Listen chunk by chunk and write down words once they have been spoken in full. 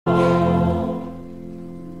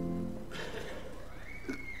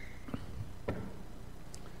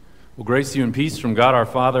Well, grace to you and peace from God our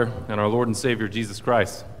Father and our Lord and Savior Jesus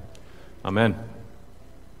Christ. Amen.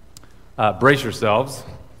 Brace yourselves.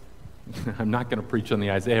 I'm not going to preach on the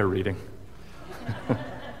Isaiah reading.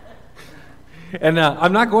 And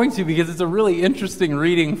I'm not going to because it's a really interesting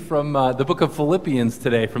reading from the book of Philippians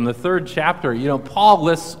today, from the 3rd chapter. You know, Paul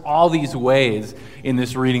lists all these ways in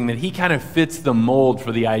this reading that he kind of fits the mold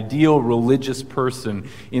for the ideal religious person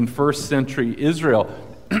in first century Israel.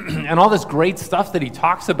 And all this great stuff that he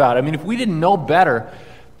talks about. I mean, if we didn't know better,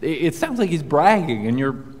 it sounds like he's bragging, and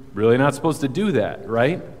you're really not supposed to do that,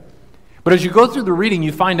 right? But as you go through the reading,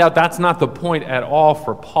 you find out that's not the point at all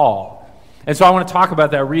for Paul. And so I want to talk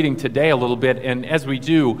about that reading today a little bit, and as we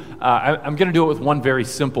do, I'm going to do it with one very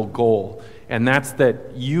simple goal, and that's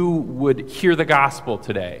that you would hear the gospel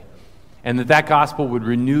today, and that gospel would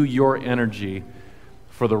renew your energy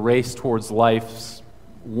for the race towards life's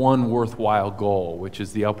one worthwhile goal, which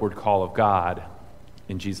is the upward call of God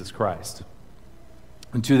in Jesus Christ.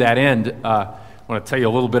 And to that end, I want to tell you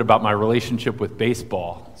a little bit about my relationship with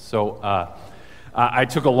baseball. So I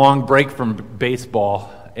took a long break from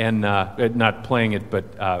baseball, and not playing it,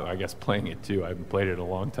 but I guess playing it too. I haven't played it in a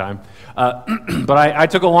long time. But I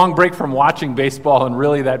took a long break from watching baseball, and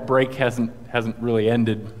really that break hasn't really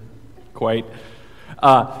ended quite.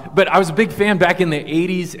 But I was a big fan back in the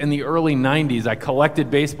 80s and the early 90s. I collected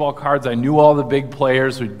baseball cards. I knew all the big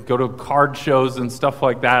players. We'd go to card shows and stuff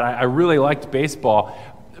like that. I really liked baseball.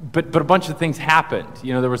 But a bunch of things happened.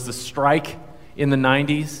 You know, there was the strike in the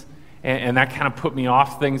 90s, and that kind of put me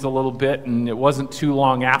off things a little bit. And it wasn't too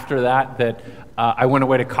long after that I went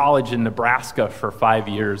away to college in Nebraska for 5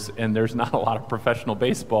 years, and there's not a lot of professional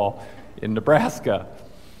baseball in Nebraska.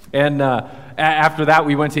 And after that,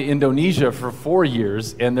 we went to Indonesia for 4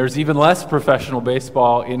 years, and there's even less professional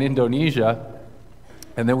baseball in Indonesia.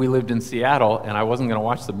 And then we lived in Seattle, and I wasn't going to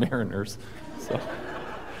watch the Mariners.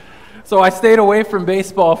 So I stayed away from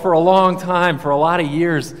baseball for a long time, for a lot of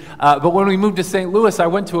years. But when we moved to St. Louis, I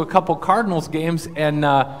went to a couple Cardinals games, and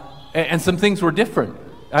some things were different.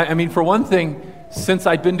 I mean, for one thing, since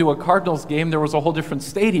I'd been to a Cardinals game, there was a whole different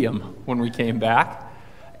stadium when we came back.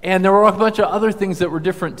 And there were a bunch of other things that were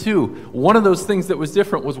different too. One of those things that was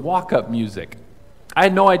different was walk-up music. I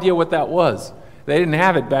had no idea what that was. They didn't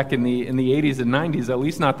have it back in the 80s and 90s, at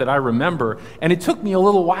least not that I remember. And it took me a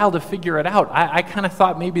little while to figure it out. I kind of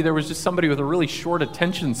thought maybe there was just somebody with a really short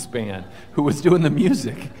attention span who was doing the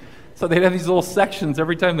music. So they'd have these little sections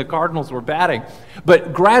every time the Cardinals were batting.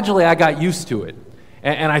 But gradually I got used to it.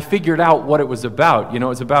 And I figured out what it was about. You know,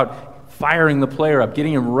 it was about firing the player up,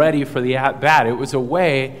 getting him ready for the at-bat. It was a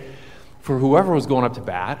way for whoever was going up to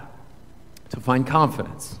bat to find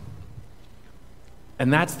confidence.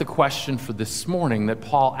 And that's the question for this morning that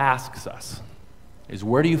Paul asks us, is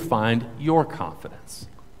where do you find your confidence?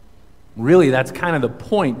 Really, that's kind of the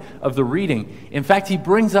point of the reading. In fact, he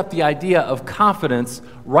brings up the idea of confidence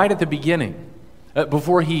right at the beginning.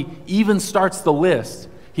 Before he even starts the list,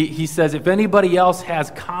 he says, if anybody else has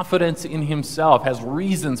confidence in himself, has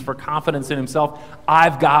reasons for confidence in himself,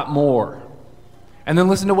 I've got more. And then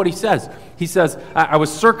listen to what he says. He says, I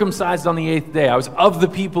was circumcised on the 8th day. I was of the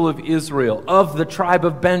people of Israel, of the tribe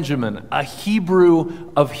of Benjamin, a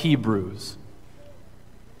Hebrew of Hebrews.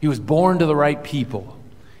 He was born to the right people.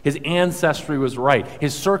 His ancestry was right.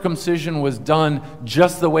 His circumcision was done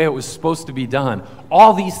just the way it was supposed to be done.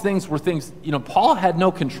 All these things were things, you know, Paul had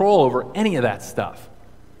no control over any of that stuff.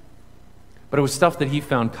 But it was stuff that he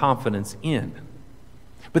found confidence in.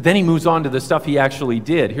 But then he moves on to the stuff he actually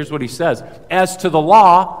did. Here's what he says. As to the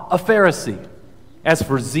law, a Pharisee. As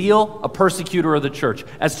for zeal, a persecutor of the church.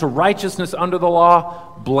 As to righteousness under the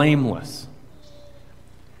law, blameless.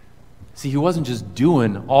 See, he wasn't just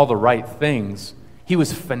doing all the right things. He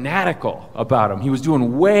was fanatical about them. He was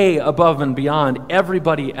doing way above and beyond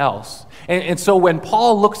everybody else. And so when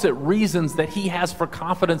Paul looks at reasons that he has for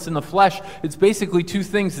confidence in the flesh, it's basically two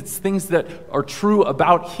things. It's things that are true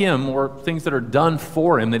about him or things that are done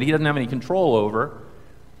for him that he doesn't have any control over.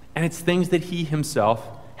 And it's things that he himself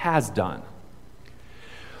has done.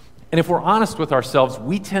 And if we're honest with ourselves,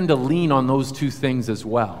 we tend to lean on those two things as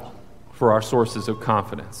well for our sources of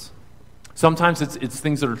confidence. Sometimes it's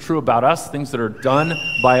things that are true about us, things that are done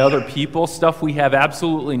by other people, stuff we have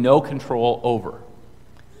absolutely no control over.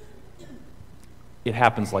 It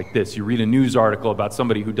happens like this. You read a news article about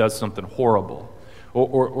somebody who does something horrible,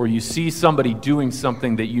 or you see somebody doing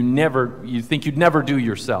something that you think you'd never do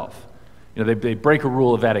yourself. You know, they break a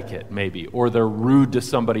rule of etiquette, maybe, or they're rude to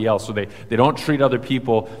somebody else, or they don't treat other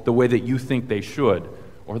people the way that you think they should,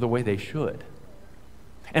 or the way they should.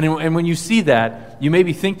 And when you see that, you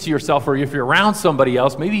maybe think to yourself, or if you're around somebody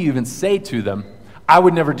else, maybe you even say to them, I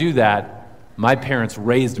would never do that. My parents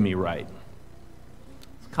raised me right.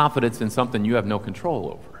 It's confidence in something you have no control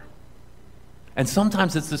over. And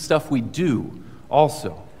sometimes it's the stuff we do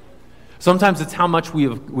also. Sometimes it's how much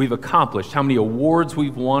we've accomplished, how many awards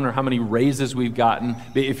we've won, or how many raises we've gotten.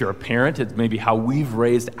 If you're a parent, it's maybe how we've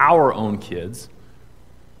raised our own kids,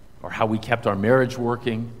 or how we kept our marriage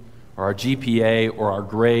working, or our GPA, or our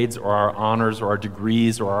grades, or our honors, or our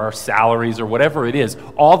degrees, or our salaries, or whatever it is.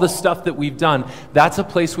 All the stuff that we've done, that's a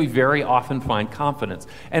place we very often find confidence.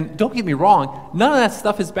 And don't get me wrong, none of that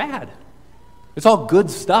stuff is bad. It's all good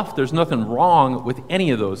stuff. There's nothing wrong with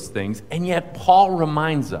any of those things. And yet Paul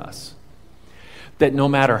reminds us that no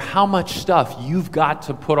matter how much stuff you've got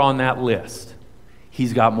to put on that list,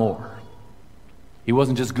 he's got more. He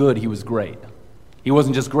wasn't just good, he was great. He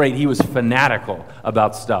wasn't just great, he was fanatical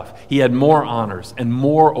about stuff. He had more honors and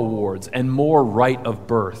more awards and more right of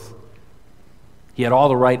birth. He had all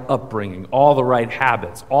the right upbringing, all the right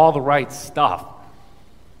habits, all the right stuff.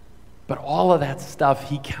 But all of that stuff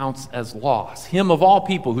he counts as loss. Him of all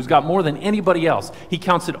people who's got more than anybody else, he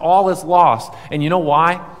counts it all as loss. And you know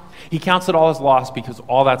why? He counts it all as loss because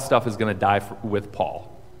all that stuff is going to die with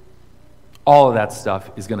Paul. All of that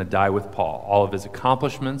stuff is going to die with Paul. All of his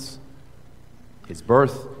accomplishments, his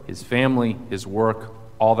birth, his family, his work,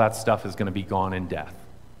 all that stuff is going to be gone in death.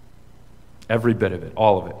 Every bit of it,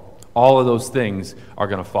 all of it. All of those things are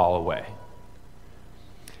going to fall away.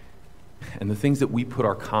 And the things that we put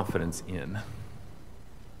our confidence in,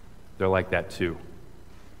 they're like that too.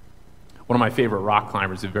 One of my favorite rock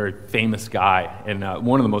climbers is a very famous guy and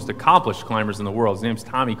one of the most accomplished climbers in the world. His name's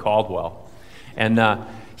Tommy Caldwell. And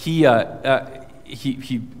he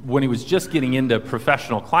when he was just getting into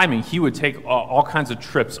professional climbing, he would take all kinds of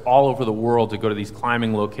trips all over the world to go to these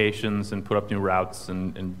climbing locations and put up new routes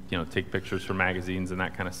and take pictures for magazines and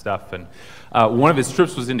that kind of stuff. And one of his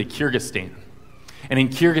trips was into Kyrgyzstan. And in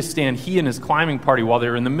Kyrgyzstan, he and his climbing party, while they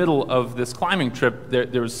were in the middle of this climbing trip,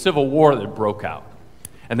 there was civil war that broke out.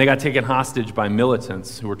 And they got taken hostage by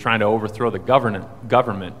militants who were trying to overthrow the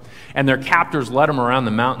government. And their captors led them around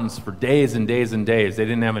the mountains for days and days and days. They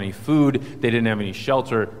didn't have any food. They didn't have any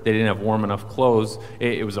shelter. They didn't have warm enough clothes.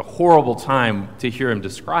 It was a horrible time to hear him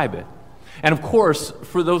describe it. And of course,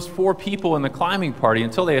 for those 4 people in the climbing party,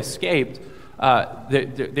 until they escaped,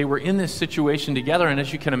 they were in this situation together. And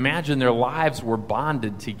as you can imagine, their lives were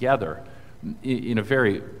bonded together in a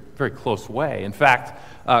very, very close way. In fact,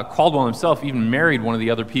 Caldwell himself even married one of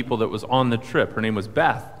the other people that was on the trip. Her name was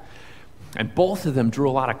Beth. And both of them drew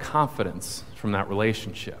a lot of confidence from that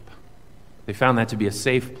relationship. They found that to be a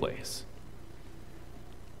safe place.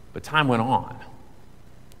 But time went on.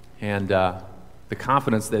 And the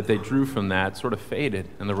confidence that they drew from that sort of faded.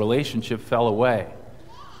 And the relationship fell away.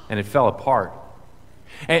 And it fell apart.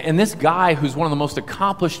 And this guy, who's one of the most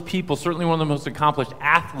accomplished people, certainly one of the most accomplished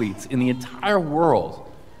athletes in the entire world,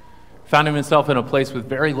 found himself in a place with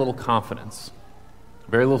very little confidence,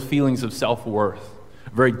 very little feelings of self-worth, a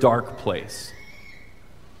very dark place.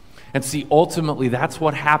 And see, ultimately, that's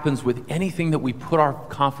what happens with anything that we put our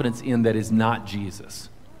confidence in that is not Jesus.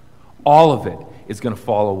 All of it is going to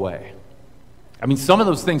fall away. I mean, some of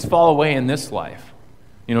those things fall away in this life.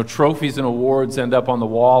 Trophies and awards end up on the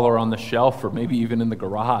wall or on the shelf or maybe even in the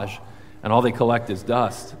garage, and all they collect is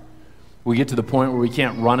dust. We get to the point where we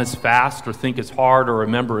can't run as fast or think as hard or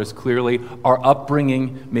remember as clearly. Our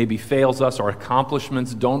upbringing maybe fails us. Our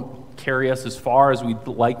accomplishments don't carry us as far as we'd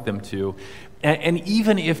like them to. And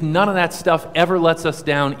even if none of that stuff ever lets us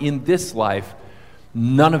down in this life,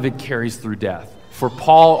 none of it carries through death, for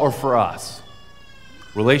Paul or for us.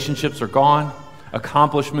 Relationships are gone.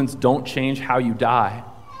 Accomplishments don't change how you die.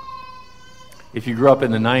 If you grew up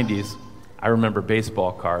in the 90s, I remember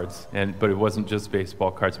baseball cards, but it wasn't just baseball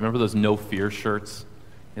cards. Remember those no fear shirts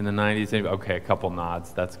in the 90s? Okay, a couple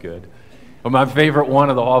nods, that's good. But my favorite one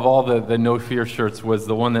of all the no fear shirts was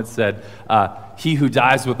the one that said, "He who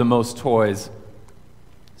dies with the most toys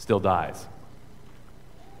still dies."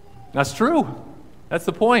 That's true. That's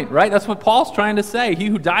the point, right? That's what Paul's trying to say. He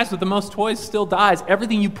who dies with the most toys still dies.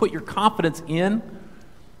 Everything you put your confidence in,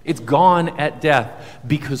 it's gone at death,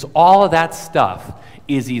 because all of that stuff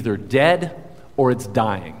is either dead or it's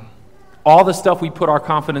dying. All the stuff we put our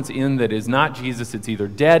confidence in that is not Jesus, it's either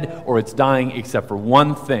dead or it's dying, except for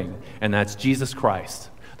one thing, and that's Jesus Christ,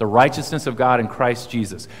 the righteousness of God in Christ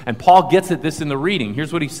Jesus. And Paul gets at this in the reading.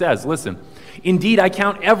 Here's what he says. Listen, "Indeed, I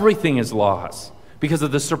count everything as loss, because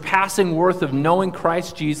of the surpassing worth of knowing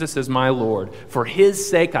Christ Jesus as my Lord. For his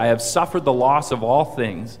sake I have suffered the loss of all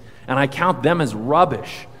things, and I count them as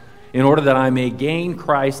rubbish, in order that I may gain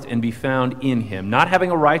Christ and be found in him, not having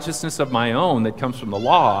a righteousness of my own that comes from the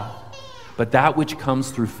law, but that which comes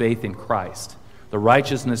through faith in Christ, the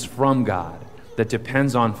righteousness from God, that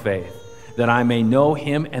depends on faith, that I may know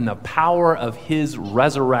him and the power of his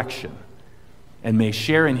resurrection, and may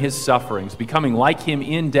share in his sufferings, becoming like him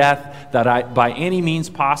in death, that I, by any means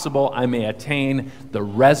possible, I may attain the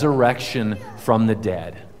resurrection from the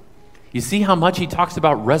dead. You see how much he talks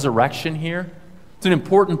about resurrection here? It's an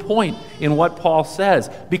important point in what Paul says,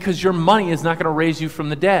 because your money is not going to raise you from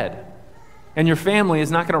the dead. And your family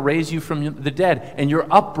is not going to raise you from the dead. And your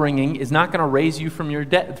upbringing is not going to raise you from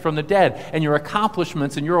the dead. And your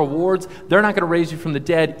accomplishments and your awards, they're not going to raise you from the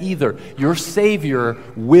dead either. Your Savior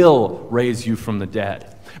will raise you from the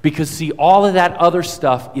dead. Because see, all of that other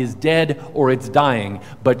stuff is dead or it's dying,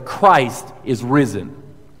 but Christ is risen.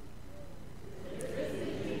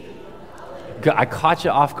 I caught you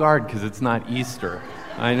off guard because it's not Easter.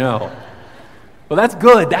 I know. Well, that's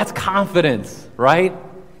good. That's confidence, right?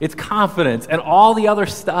 It's confidence, and all the other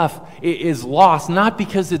stuff is lost, not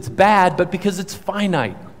because it's bad, but because it's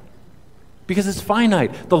finite. Because it's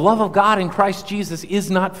finite. The love of God in Christ Jesus is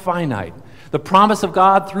not finite. The promise of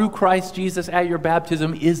God through Christ Jesus at your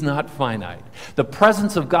baptism is not finite. The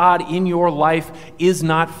presence of God in your life is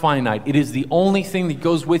not finite. It is the only thing that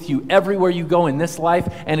goes with you everywhere you go in this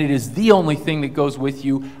life, and it is the only thing that goes with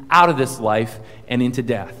you out of this life and into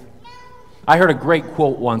death. I heard a great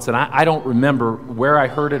quote once, and I don't remember where I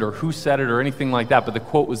heard it or who said it or anything like that, but the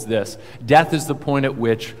quote was this: death is the point at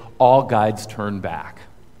which all guides turn back.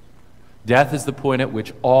 Death is the point at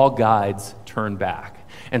which all guides turn back.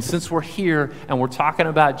 And since we're here and we're talking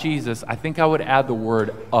about Jesus, I think I would add the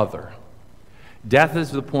word other. Death is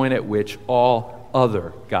the point at which all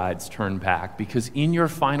other guides turn back, because in your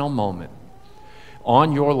final moment,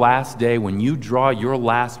 on your last day, when you draw your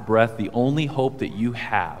last breath, the only hope that you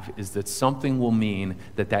have is that something will mean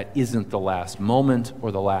that that isn't the last moment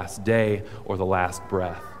or the last day or the last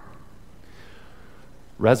breath.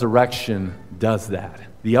 Resurrection does that.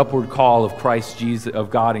 The upward call of Christ Jesus,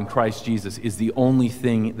 of God in Christ Jesus, is the only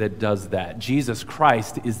thing that does that. Jesus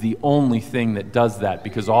Christ is the only thing that does that,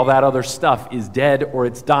 because all that other stuff is dead or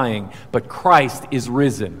it's dying, but Christ is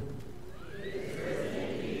risen.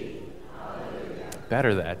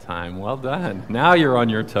 Better that time. Well done. Now you're on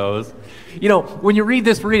your toes. You know, when you read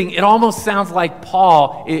this reading, it almost sounds like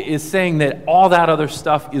Paul is saying that all that other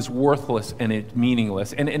stuff is worthless and it's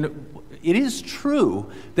meaningless. And it is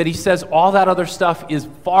true that he says all that other stuff is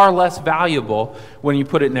far less valuable when you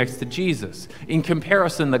put it next to Jesus. In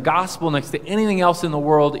comparison, the gospel next to anything else in the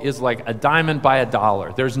world is like a diamond by a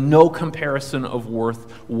dollar. There's no comparison of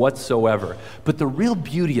worth whatsoever. But the real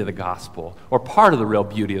beauty of the gospel, or part of the real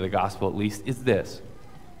beauty of the gospel at least, is this: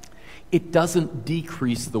 it doesn't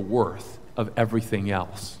decrease the worth of everything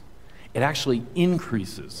else. It actually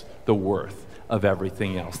increases the worth of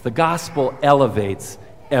everything else. The gospel elevates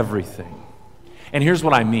everything. And here's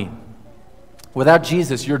what I mean. Without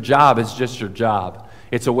Jesus, your job is just your job.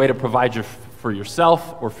 It's a way to provide for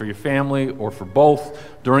yourself or for your family or for both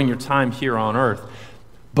during your time here on earth.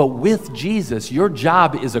 But with Jesus, your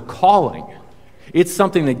job is a calling. It's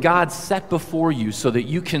something that God set before you so that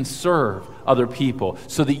you can serve other people,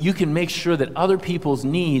 so that you can make sure that other people's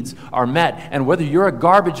needs are met. And whether you're a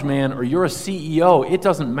garbage man or you're a CEO, it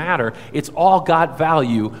doesn't matter. It's all got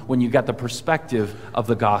value when you got the perspective of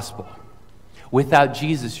the gospel. Without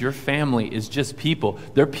Jesus, your family is just people.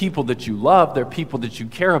 They're people that you love, they're people that you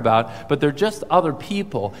care about, but they're just other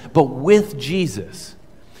people. But with Jesus,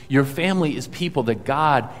 your family is people that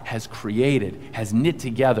God has created, has knit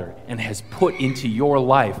together, and has put into your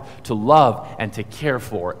life to love and to care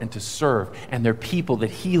for and to serve. And they're people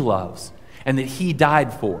that He loves and that He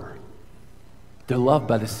died for. They're loved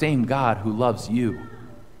by the same God who loves you.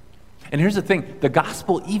 And here's the thing, the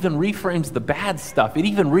gospel even reframes the bad stuff. It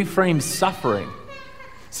even reframes suffering.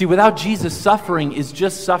 See, without Jesus, suffering is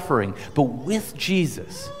just suffering. But with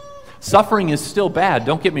Jesus, suffering is still bad.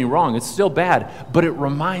 Don't get me wrong, it's still bad. But it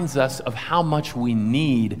reminds us of how much we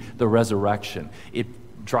need the resurrection.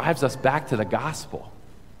 It drives us back to the gospel.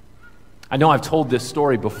 I know I've told this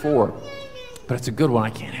story before, but it's a good one. I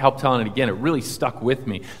can't help telling it again. It really stuck with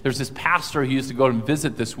me. There's this pastor who used to go and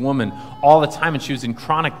visit this woman all the time, and she was in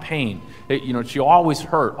chronic pain. She always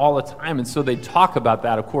hurt all the time, and so they'd talk about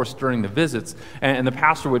that, of course, during the visits. And the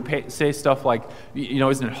pastor would say stuff like,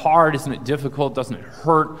 isn't it hard? Isn't it difficult? Doesn't it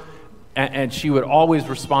hurt? And she would always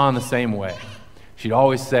respond the same way. She'd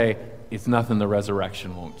always say, it's nothing the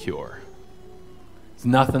resurrection won't cure. It's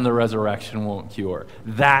nothing the resurrection won't cure.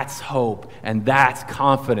 That's hope and that's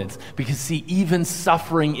confidence. Because see, even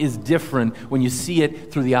suffering is different when you see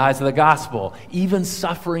it through the eyes of the gospel. Even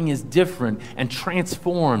suffering is different and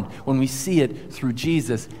transformed when we see it through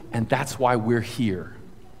Jesus. And that's why we're here.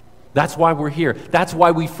 That's why we're here. That's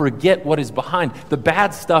why we forget what is behind. The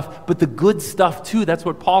bad stuff, but the good stuff too. That's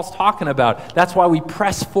what Paul's talking about. That's why we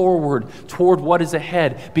press forward toward what is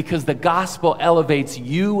ahead, because the gospel elevates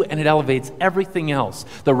you and it elevates everything else.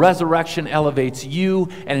 The resurrection elevates you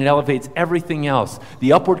and it elevates everything else.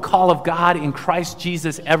 The upward call of God in Christ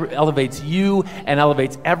Jesus elevates you and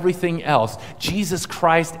elevates everything else. Jesus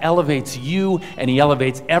Christ elevates you and he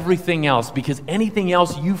elevates everything else, because anything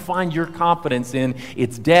else you find your confidence in,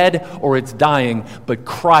 it's dead or it's dying, but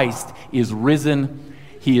Christ is risen.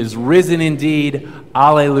 He is risen indeed.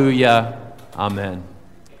 Alleluia. Amen.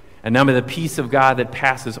 And now may the peace of God that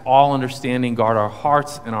passes all understanding guard our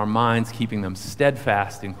hearts and our minds, keeping them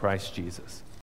steadfast in Christ Jesus.